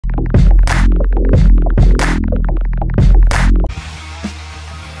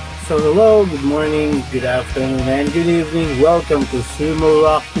So hello, good morning, good afternoon, and good evening. Welcome to Sumo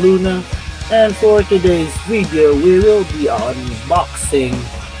Rock Luna. And for today's video, we will be unboxing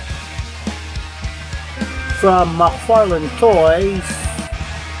from McFarlane Toys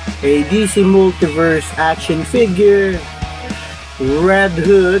a DC Multiverse action figure, Red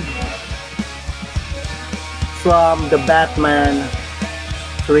Hood, from the Batman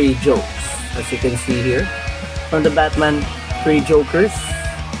 3 Jokes. As you can see here, from the Batman 3 Jokers.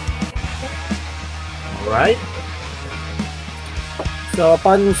 Alright. So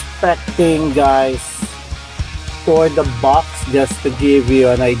upon inspecting, guys, for the box, just to give you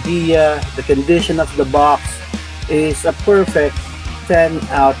an idea, the condition of the box is a perfect 10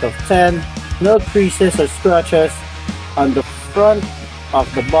 out of 10. No creases or scratches on the front of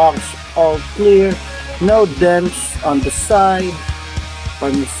the box, all clear. No dents on the side.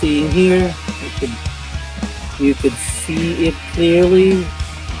 I'm seeing here, you could see it clearly.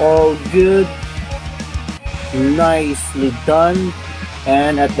 All good, nicely done.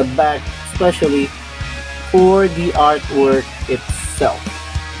 And at the back, especially for the artwork itself,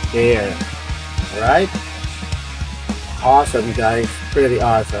 there. Alright, awesome, guys, pretty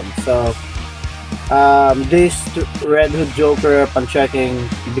awesome. So this Red Hood Joker, upon checking,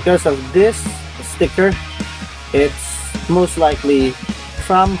 because of this sticker, it's most likely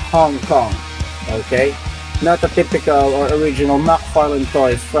from Hong Kong. Okay, not a typical or original McFarlane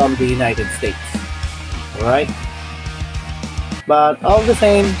Toys from the United States. Alright, but all the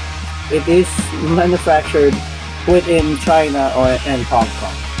same, it is manufactured within China and Hong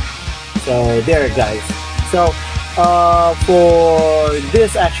Kong. So there, guys. So for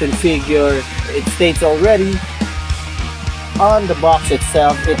this action figure, it states already on the box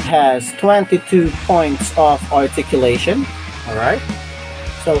itself, it has 22 points of articulation. Alright,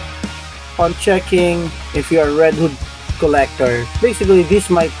 so on checking, if you're a Red Hood collector, basically this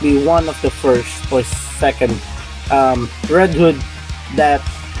might be one of the first or second Red Hood that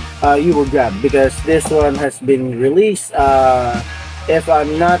you will grab, because this one has been released, if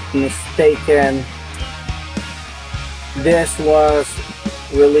I'm not mistaken, this was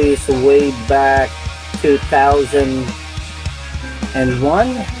released way back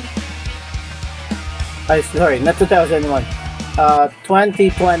 2001. Sorry, not 2001,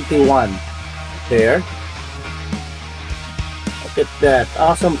 2021. There, look at that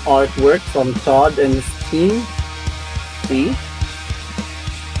awesome artwork from Todd and his team. See,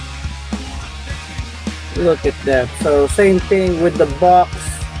 look at that. So same thing with the box.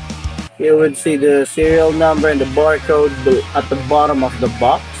 You would see the serial number and the barcode at the bottom of the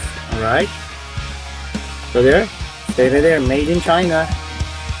box. Alright, so there, stated there, made in China.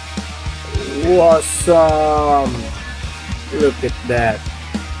 Awesome, look at that.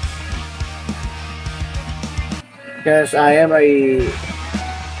 Because I am a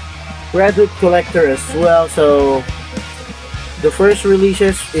Red Hood collector as well, so the first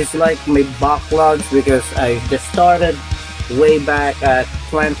releases is like my backlogs, because I just started way back at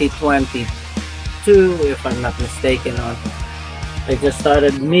 2022, if I'm not mistaken. I just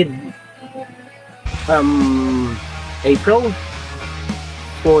started mid April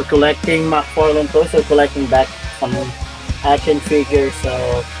for collecting McFarlane Toys, so collecting back some action figures.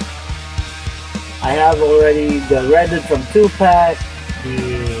 So I have already the Red Hood from 2-pack,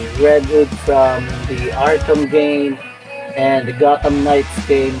 the Red Hood from the Arkham game, and the Gotham Knights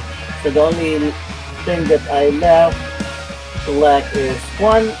game. So the only thing that I left to collect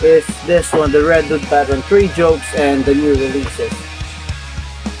is this one, the Red Hood Batman 3 Jokes, and the new releases,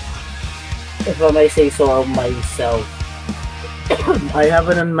 if I may say so myself. I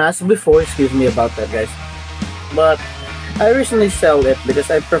haven't unmasked before, excuse me about that, guys, but I recently sell it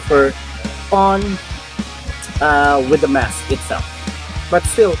because I prefer on with the mask itself. But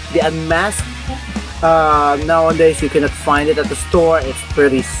still, the unmasked, nowadays you cannot find it at the store. It's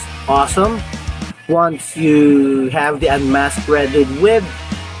pretty awesome. Once you have the unmasked Red Hood with,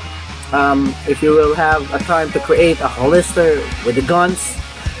 if you will have a time to create a holster with the guns,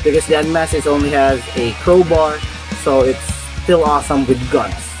 because the unmasked only has a crowbar, so it's still awesome with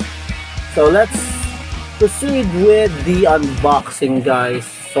guns. So let's proceed with the unboxing, guys.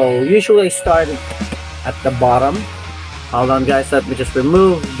 So usually I start at the bottom. Hold on, guys, let me just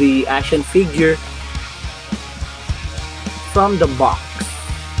remove the action figure from the box.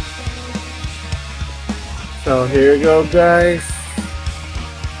 So here you go, guys.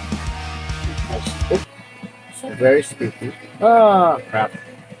 It's very sticky. Ah, crap.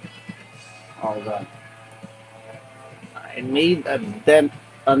 Hold on. I made a dent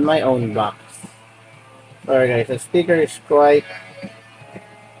on my own box. Sorry, guys, the sticker is quite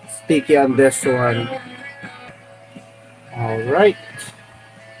sticky on this one. Alright.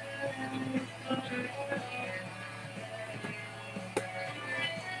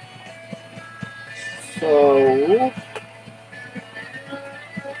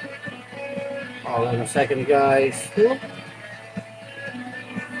 Hold on a second, guys.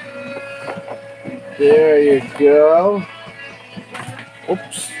 There you go.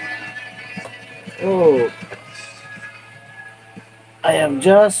 Oops. Oh, I have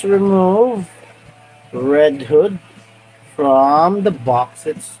just removed Red Hood from the box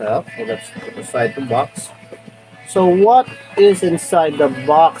itself. So let's put aside the box. So what is inside the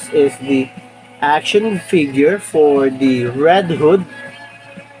box is the action figure for the Red Hood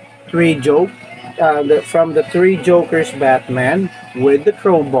from the Three Jokers Batman with the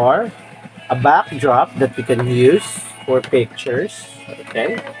crowbar, a backdrop that we can use for pictures.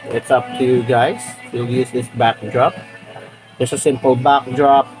 Okay, it's up to you guys. We'll use this backdrop. There's a simple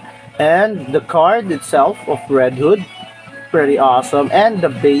backdrop and the card itself of Red Hood, pretty awesome, and the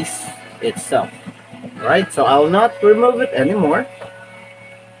base itself. Alright, so I'll not remove it anymore.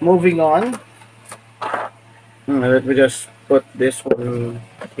 Moving on. Let me just put this one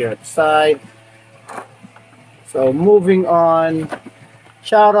here at the side. So moving on.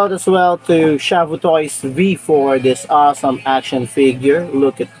 Shout out as well to Shavu Toys V for this awesome action figure.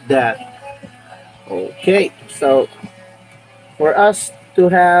 Look at that. Okay, so for us to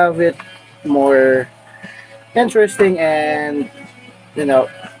have it more interesting and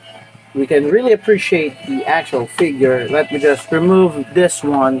we can really appreciate the actual figure, let me just remove this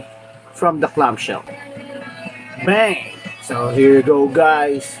one from the clamshell. Bang! So here you go,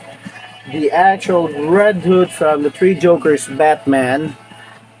 guys. The actual Red Hood from the Three Jokers Batman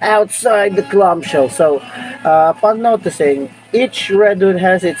outside the clamshell. So upon noticing, each Red Hood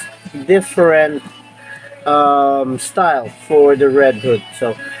has its different style for the Red Hood.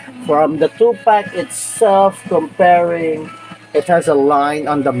 So from the 2-pack itself, comparing, it has a line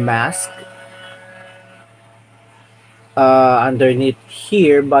on the mask underneath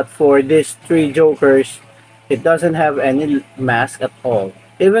here, but for these Three Jokers, it doesn't have any mask at all.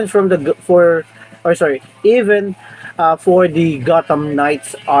 Even from the even for the Gotham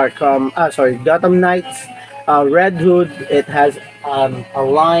Knights Gotham Knights Red Hood, it has a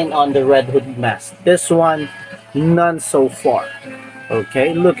line on the Red Hood mask. This one, none so far.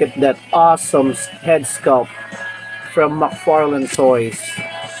 Okay, look at that awesome head sculpt from McFarlane Toys.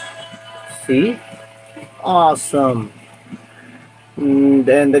 See? Awesome.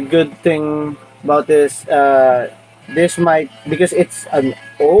 And the good thing about this, because it's an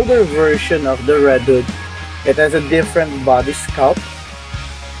older version of the Red Hood, it has a different body sculpt.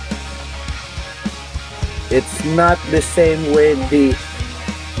 It's not the same with the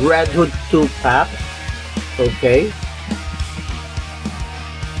Red Hood 2-pack. Okay.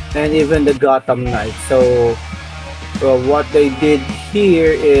 And even the Gotham Knight. So what they did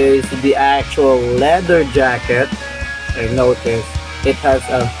here is the actual leather jacket. I noticed it has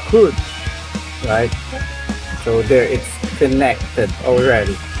a hood, right? So there, it's connected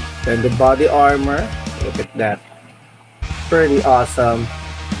already. Then the body armor, look at that, pretty awesome.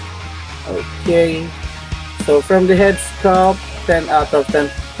 Okay, so from the head sculpt, 10 out of 10.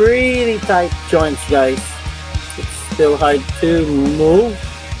 Pretty tight joints, guys. It's still hard to move.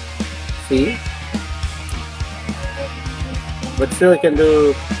 See, but still you can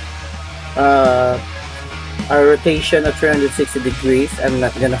do a rotation of 360 degrees. I'm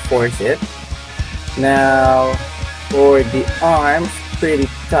not gonna force it. Now for the arms, pretty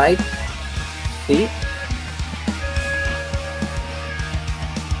tight. See,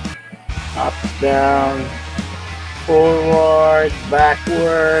 up, down, forward,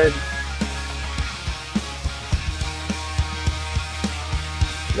 backward,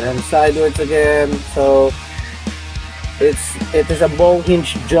 then sideways again. So it is a bow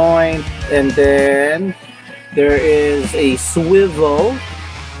hinge joint, and then there is a swivel.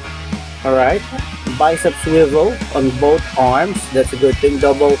 All right, bicep swivel on both arms. That's a good thing.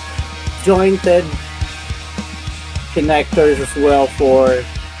 Double jointed connectors as well for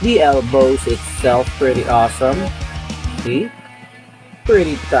the elbows itself. Pretty awesome. See,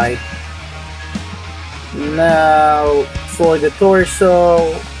 pretty tight. Now for the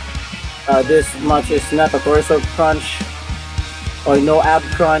torso, this much is not a torso crunch or no ab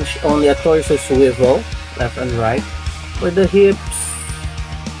crunch, only a torso swivel left and right. For the hips,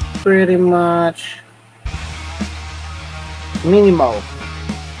 pretty much minimal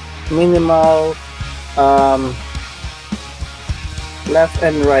left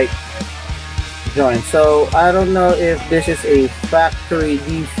and right joint. So I don't know if this is a factory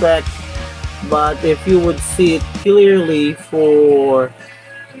defect, but if you would see it clearly for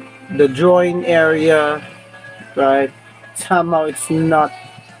the joint area, right, somehow it's not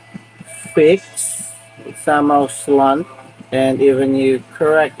fixed, it's somehow slant, and even you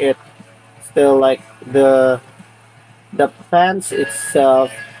correct it, still like the The pants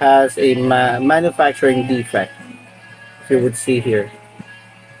itself has a manufacturing defect. If you would see here,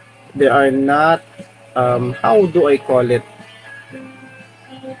 they are not, how do I call it?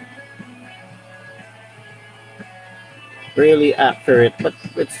 Really accurate, but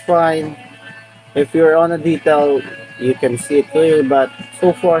it's fine. If you're on a detail, you can see it clearly, but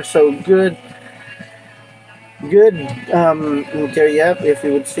so far so good. Good interior. If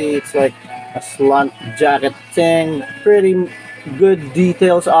you would see, it's like a slant jacket thing. Pretty good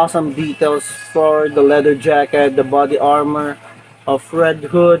details, awesome details for the leather jacket, the body armor of Red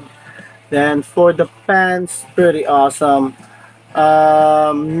Hood. Then for the pants, pretty awesome.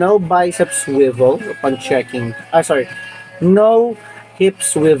 No bicep swivel upon checking. Sorry, no hip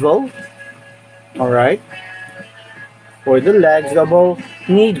swivel. All right. For the legs, double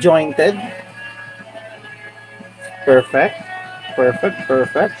knee jointed. Perfect. Perfect.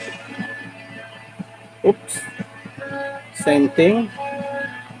 Perfect. Oops. Same thing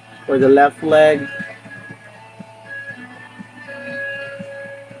for the left leg.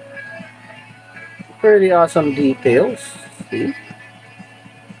 Pretty awesome details. See?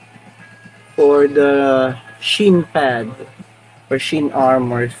 For the shin pad or shin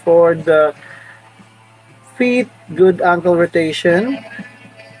armor. For the feet, good ankle rotation.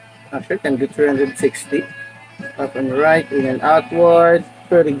 Actually, can do 360. Up and right, in and outward.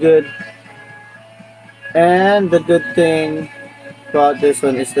 Pretty good. And the good thing about this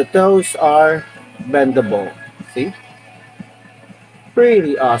one is the toes are bendable. See?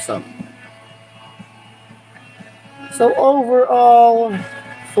 Pretty awesome. So overall,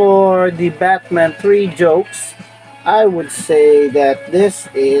 for the Batman 3 jokes, I would say that this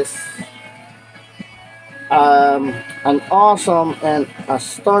is an awesome and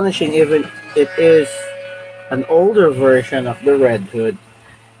astonishing, even it is an older version of the Red Hood.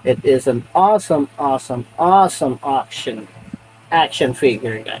 It is an awesome, awesome, awesome action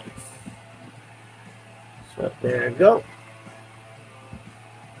figure, guys. So there you go.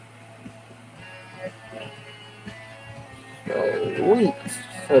 Sweet.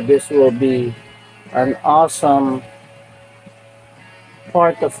 So this will be an awesome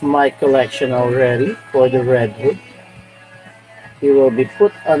part of my collection already for the Red Hood. He will be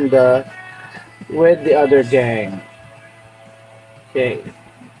put on the with the other gang. Okay.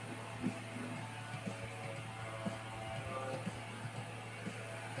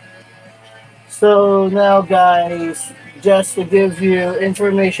 So now, guys, just to give you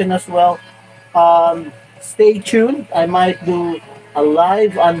information as well, stay tuned. I might do a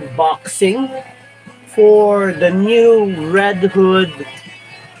live unboxing for the new Red Hood.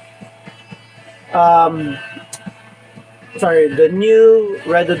 The new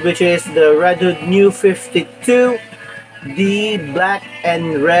Red Hood, which is the Red Hood New 52, the black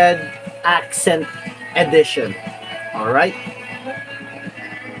and red accent edition. All right.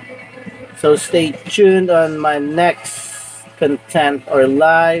 So stay tuned on my next content or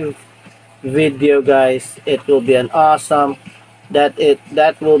live video, guys. It will be an awesome.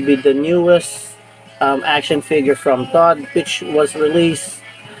 That will be the newest action figure from Todd, which was released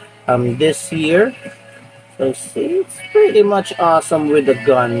this year. So see, it's pretty much awesome with the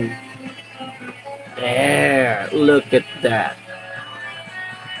gun. There, look at that.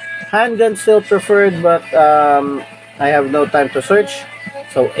 Handgun still preferred, but I have no time to search.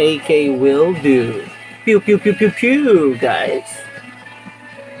 So AK will do. Pew pew pew pew pew, guys.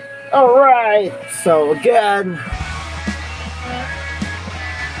 Alright, so again,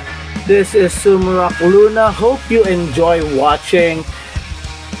 this is Sumarock Luna. Hope you enjoy watching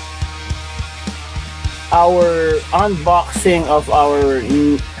our unboxing of our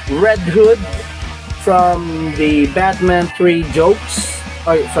Red Hood from the Batman 3 jokes.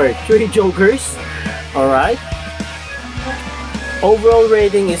 Oh, sorry, 3 Jokers. Alright. Overall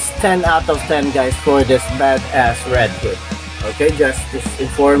rating is 10 out of 10, guys, for this badass Red Hood. Okay, just to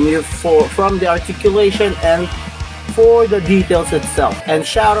inform you from the articulation and for the details itself. And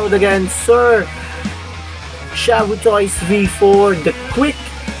shout out again, Sir Shabu Toys V for the quick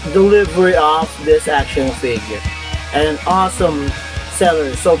delivery of this action figure. And an awesome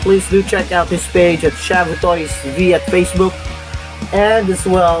seller. So please do check out his page at Shabu Toys V at Facebook, and as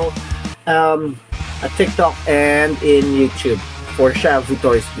well at TikTok and in YouTube for Shabu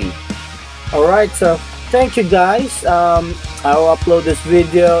Toys V. Alright, so thank you, guys. I will upload this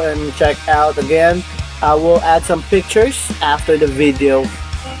video and check out again. I will add some pictures after the video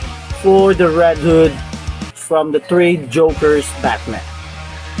for the Red Hood from the 3 Jokers Batman.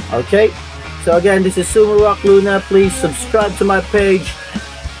 Okay, so again, this is Sumarock Luna. Please subscribe to my page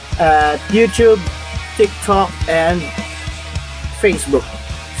at YouTube, TikTok, and Facebook.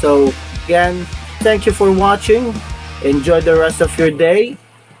 So again, thank you for watching. Enjoy the rest of your day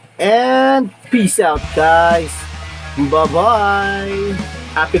and peace out, guys. Bye bye.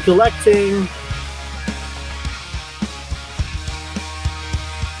 Happy collecting.